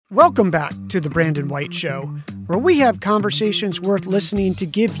Welcome back to The Brandon White Show, where we have conversations worth listening to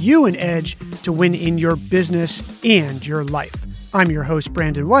give you an edge to win in your business and your life. I'm your host,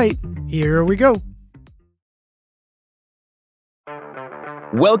 Brandon White. Here we go.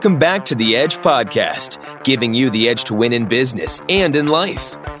 Welcome back to The Edge Podcast, giving you the edge to win in business and in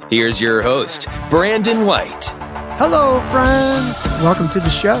life. Here's your host, Brandon White. Hello, friends. Welcome to the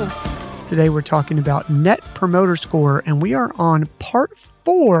show. Today we're talking about Net Promoter Score, and we are on part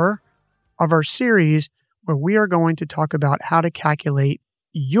 4 of our series where we are going to talk about how to calculate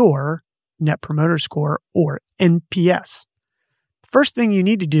your Net Promoter Score, or NPS. First thing you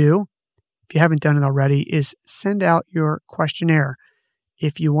need to do, if you haven't done it already, is send out your questionnaire.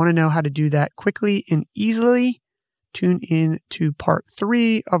 If you want to know how to do that quickly and easily, tune in to part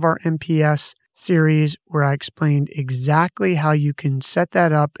 3 of our NPS series where I explained exactly how you can set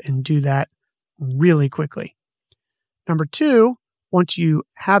that up and do that really quickly. Number 2, once you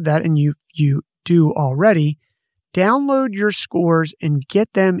have that, and you do already, download your scores and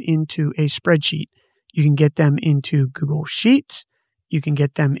get them into a spreadsheet. You can get them into Google Sheets. You can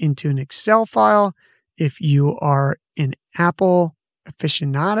get them into an Excel file. If you are an Apple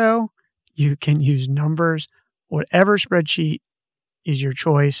aficionado, you can use Numbers. Whatever spreadsheet is your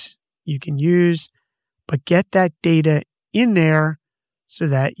choice, you can use, but get that data in there so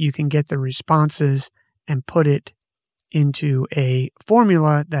that you can get the responses and put it into a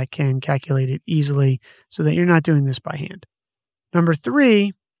formula that can calculate it easily so that you're not doing this by hand. Number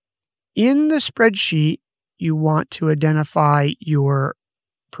 3, in the spreadsheet, you want to identify your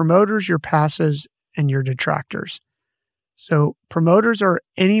promoters, your passives, and your detractors. So promoters are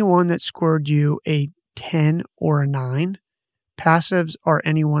anyone that scored you a 10 or a 9. Passives are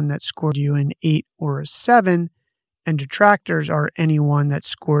anyone that scored you an 8 or a 7, and detractors are anyone that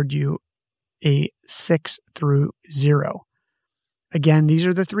scored you a 6 through 0. Again, these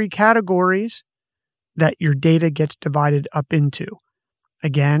are the 3 categories that your data gets divided up into.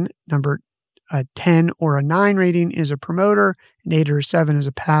 Again, a 10 or a 9 rating is a promoter, an 8 or a 7 is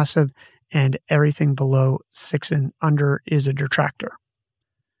a passive, and everything below 6 and under is a detractor.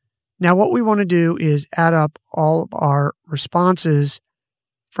 Now, what we want to do is add up all of our responses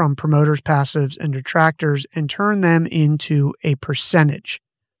from promoters, passives, and detractors and turn them into a percentage.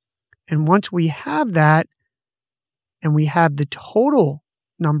 And once we have that, and we have the total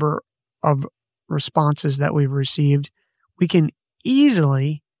number of responses that we've received, we can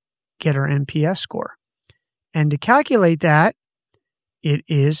easily get our NPS score. And to calculate that, it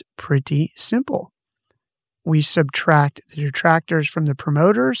is pretty simple. We subtract the detractors from the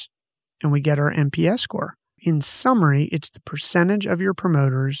promoters, and we get our NPS score. In summary, it's the percentage of your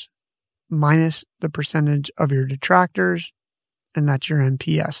promoters minus the percentage of your detractors, and that's your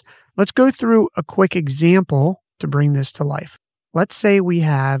NPS. Let's go through a quick example to bring this to life. Let's say we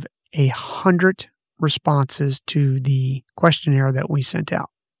have 100 responses to the questionnaire that we sent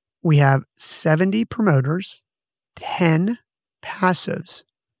out. We have 70 promoters, 10 passives,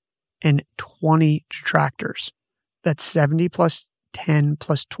 and 20 detractors. That's 70 plus 10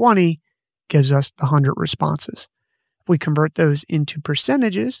 plus 20 gives us the 100 responses. If we convert those into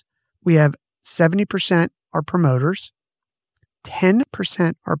percentages, we have 70% are promoters,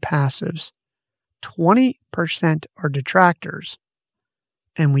 10% are passives, 20% are detractors,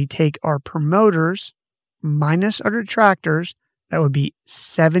 and we take our promoters minus our detractors, that would be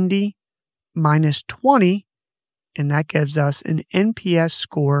 70 minus 20, and that gives us an NPS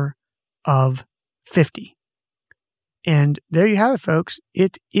score of 50. And there you have it, folks.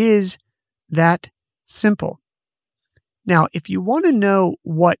 It is that simple. Now, if you want to know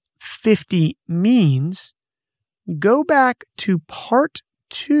what 50 means, go back to part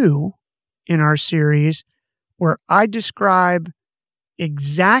 2 in our series where I describe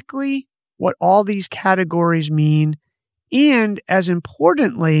exactly what all these categories mean. And as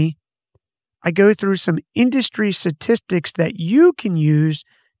importantly, I go through some industry statistics that you can use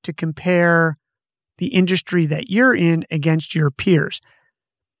to compare the industry that you're in against your peers.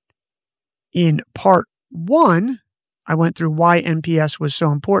 In part 1, I went through why NPS was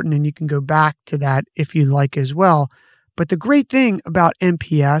so important, and you can go back to that if you like as well. But the great thing about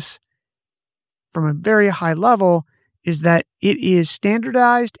NPS from a very high level is that it is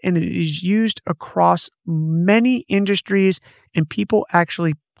standardized and it is used across many industries, and people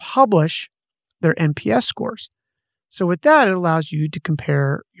actually publish their NPS scores. So with that, it allows you to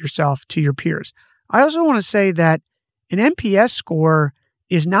compare yourself to your peers. I also want to say that an NPS score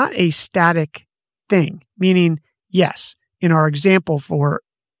is not a static thing, meaning, yes, in our example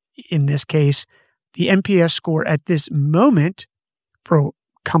in this case, the NPS score at this moment for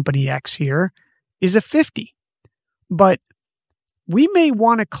company X here is a 50. But we may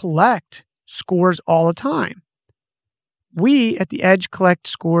want to collect scores all the time. We at the Edge collect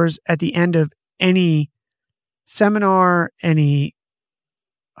scores at the end of any seminar, any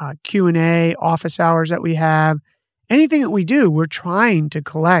Q&A, office hours that we have, anything that we do, we're trying to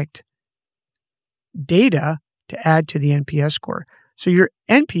collect data to add to the NPS score. So your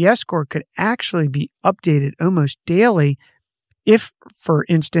NPS score could actually be updated almost daily if, for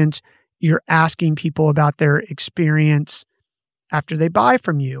instance, you're asking people about their experience after they buy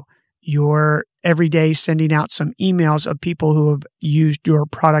from you. You're every day sending out some emails of people who have used your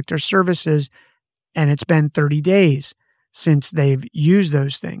product or services, and it's been 30 days since they've used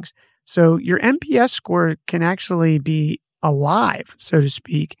those things. So your NPS score can actually be alive, so to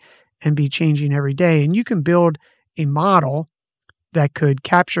speak, and be changing every day. And you can build a model that could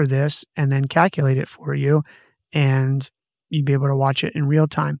capture this and then calculate it for you, and you'd be able to watch it in real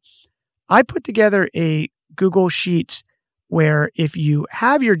time. I put together a Google Sheets where if you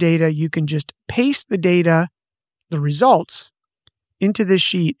have your data, you can just paste the data, the results, into this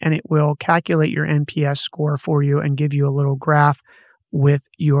sheet, and it will calculate your NPS score for you and give you a little graph with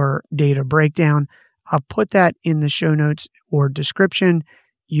your data breakdown. I'll put that in the show notes or description.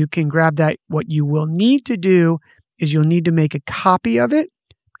 You can grab that. What you will need to do is you'll need to make a copy of it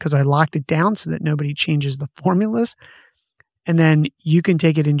because I locked it down so that nobody changes the formulas. And then you can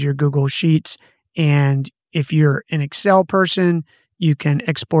take it into your Google Sheets. And if you're an Excel person, you can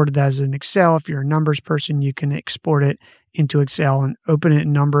export it as an Excel. If you're a numbers person, you can export it into Excel and open it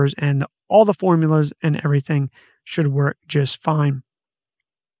in Numbers, and all the formulas and everything should work just fine.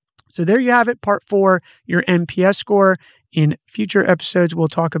 So there you have it, part 4, your NPS score. In future episodes, we'll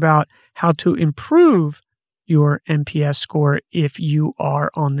talk about how to improve your NPS score if you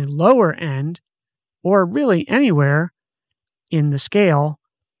are on the lower end or really anywhere in the scale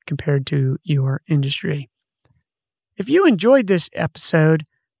compared to your industry. If you enjoyed this episode,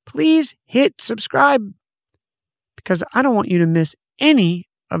 please hit subscribe because I don't want you to miss any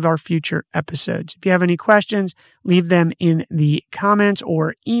of our future episodes. If you have any questions, leave them in the comments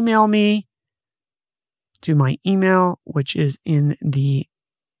or email me to my email, which is in the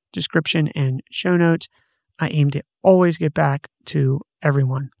description and show notes. I aim to always get back to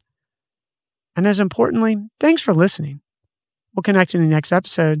everyone. And as importantly, thanks for listening. We'll connect in the next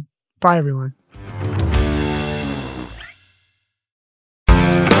episode. Bye, everyone.